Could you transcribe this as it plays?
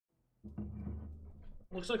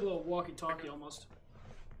Looks like a little walkie-talkie almost.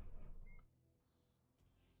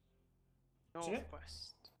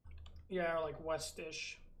 Northwest. Yeah, like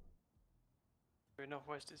west-ish. Where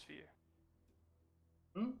northwest is for you.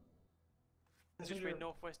 Hmm? This is where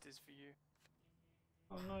northwest is for you.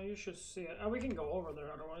 Oh no, you should see it. Oh, we can go over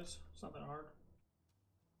there otherwise. It's not that hard.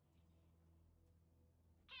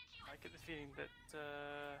 I get the feeling that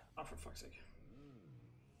Oh, for fuck's sake.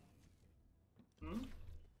 Hmm?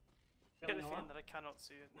 I get the feeling that I cannot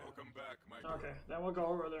see it. No. Welcome back, my Okay, then we'll go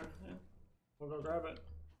over there. Yeah. We'll go grab it.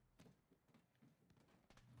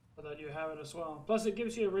 So that you have it as well. Plus it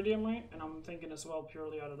gives you iridium rate, and I'm thinking as well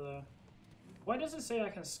purely out of the... Why does it say I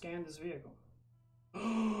can scan this vehicle?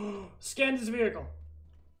 Scan this vehicle!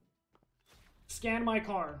 Scan my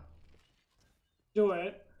car. Do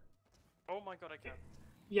it. Oh my god, I can.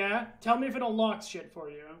 Yeah? Tell me if it unlocks shit for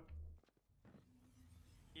you.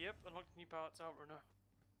 Yep, unlocked new parts, outrunner.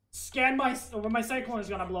 Scan my... Well, my cyclone is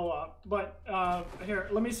gonna blow up. But, here,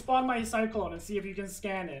 let me spawn my cyclone and see if you can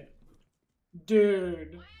scan it.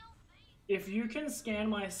 Dude. If you can scan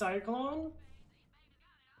my cyclone...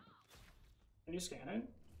 Can you scan it?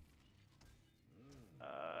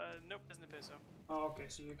 Nope, doesn't appear so. Oh, okay,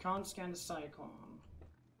 so you can't scan the cyclone.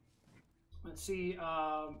 Let's see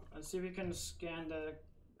if you can scan the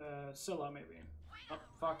Scylla, maybe. Oh,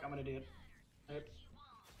 fuck, I'm an idiot. Right.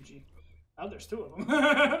 GG. Oh, there's two of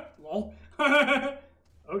them. Lol.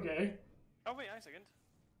 Okay. Oh wait, a second.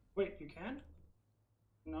 Wait, you can?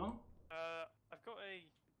 No? I've got a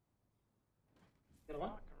Get a what?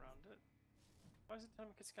 mark around it. Why is it telling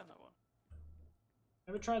me I can scan that one?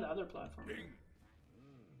 Maybe try the other platform.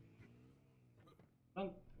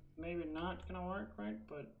 Maybe not gonna work, right?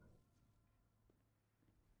 But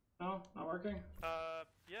no, not working.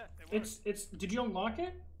 Yeah, it works. It's. Did you unlock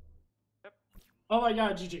it? Yep. Oh my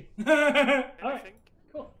god, GG. I Alright, think.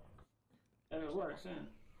 cool. And it works, yeah.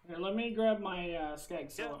 Here, let me grab my Skag Yeah,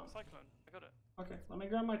 Scylla. cyclone. I got it. Okay, let me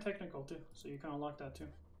grab my technical too, so you can unlock that too.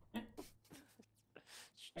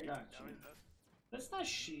 I got you. That's not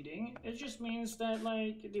cheating. It just means that,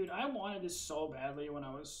 like, dude, I wanted this so badly when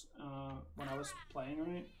I was playing,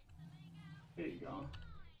 right? Here you go.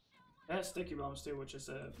 It has sticky bombs too, which is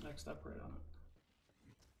the next upgrade on it.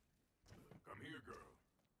 Come here, girl.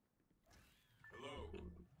 Hello.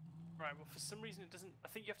 Right, well, for some reason it doesn't. I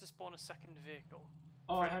think you have to spawn a second vehicle.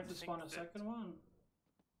 Oh, I Right, have to I spawn a think second one.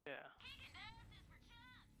 Yeah.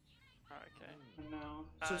 Right, okay. And now,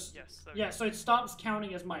 Yes. yeah, so it stops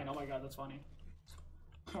counting as mine. Oh my god, that's funny.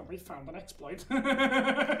 Oh, we found an exploit.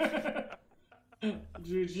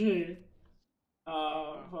 GG.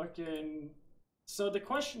 Fucking. So the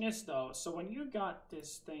question is though, so when you got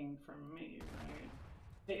this thing from me, right?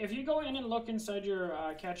 If you go in and look inside your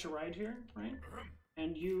catch a ride here, right?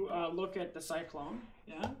 And you look at the cyclone,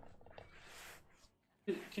 yeah?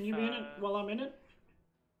 Can you be in it while I'm in it?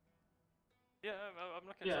 Yeah, I'm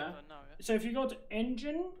looking at that now, yeah. So if you go to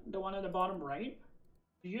engine, the one at the bottom right,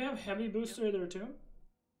 do you have heavy booster there too?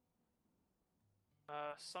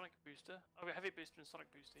 Sonic booster. Oh, we have heavy booster and sonic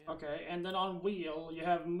booster, yeah. Okay, and then on wheel, you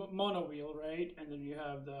have mono wheel, right? And then you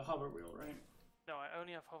have the hover wheel, right? No, I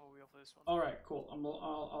only have hover wheel for this one. Alright, cool.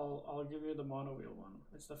 I'll give you the mono wheel one.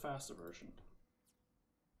 It's the faster version.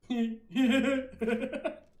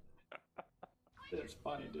 It's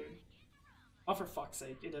funny, dude. Oh, for fuck's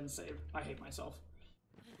sake, it didn't save. I hate myself.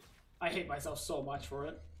 I hate myself so much for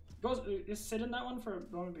it. Just sit in that one for a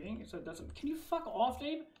moment being, so it doesn't. Can you fuck off,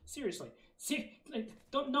 Dave? Seriously. See, like,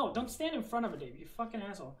 don't stand in front of it, Dave. You fucking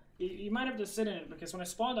asshole. You might have to sit in it because when I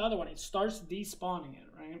spawn the other one, it starts despawning it,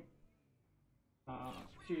 right?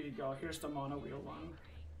 Here you go. Here's the mono wheel one.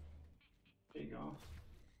 There you go.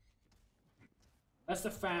 That's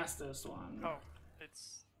the fastest one. Oh,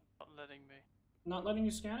 it's not letting me. Not letting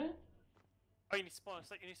you scan it? Oh, you need to spawn. It's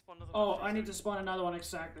like you need to spawn another Oh, one. I need to spawn another one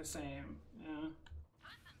exactly the same. Yeah.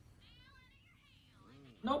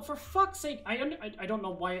 No, for fuck's sake! I don't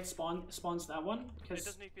know why it spawns that one. It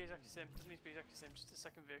doesn't need to be exactly the same. It doesn't need to be exactly the same. Just a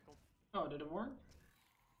second vehicle. Oh, did it work?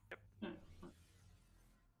 Yep. Yeah.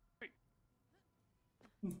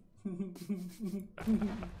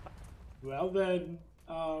 Well then,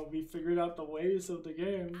 we figured out the ways of the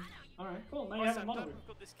game. Alright, cool. Now you have a mono. We've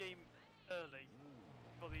got this game early.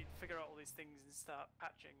 We'll figure out all these things and start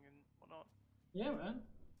patching and whatnot. Yeah, man.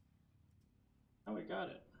 Now we got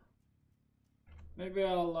it. Maybe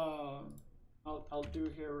I'll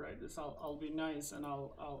do here right. This I'll be nice and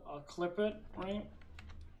I'll clip it right,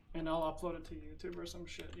 and I'll upload it to YouTube or some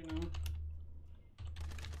shit, you know.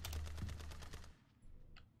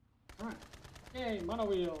 All right. Yay, mono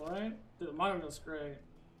wheel, right? Dude, the mono wheel's great.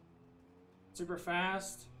 Super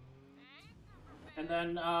fast. And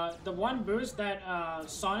then the one boost, that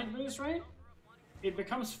Sonic boost, right? It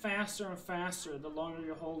becomes faster and faster the longer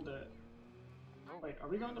you hold it. Wait, are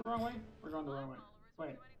we going the wrong way? We're going the wrong way.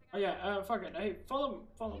 Wait. Oh yeah, fuck it. Hey, follow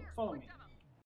me.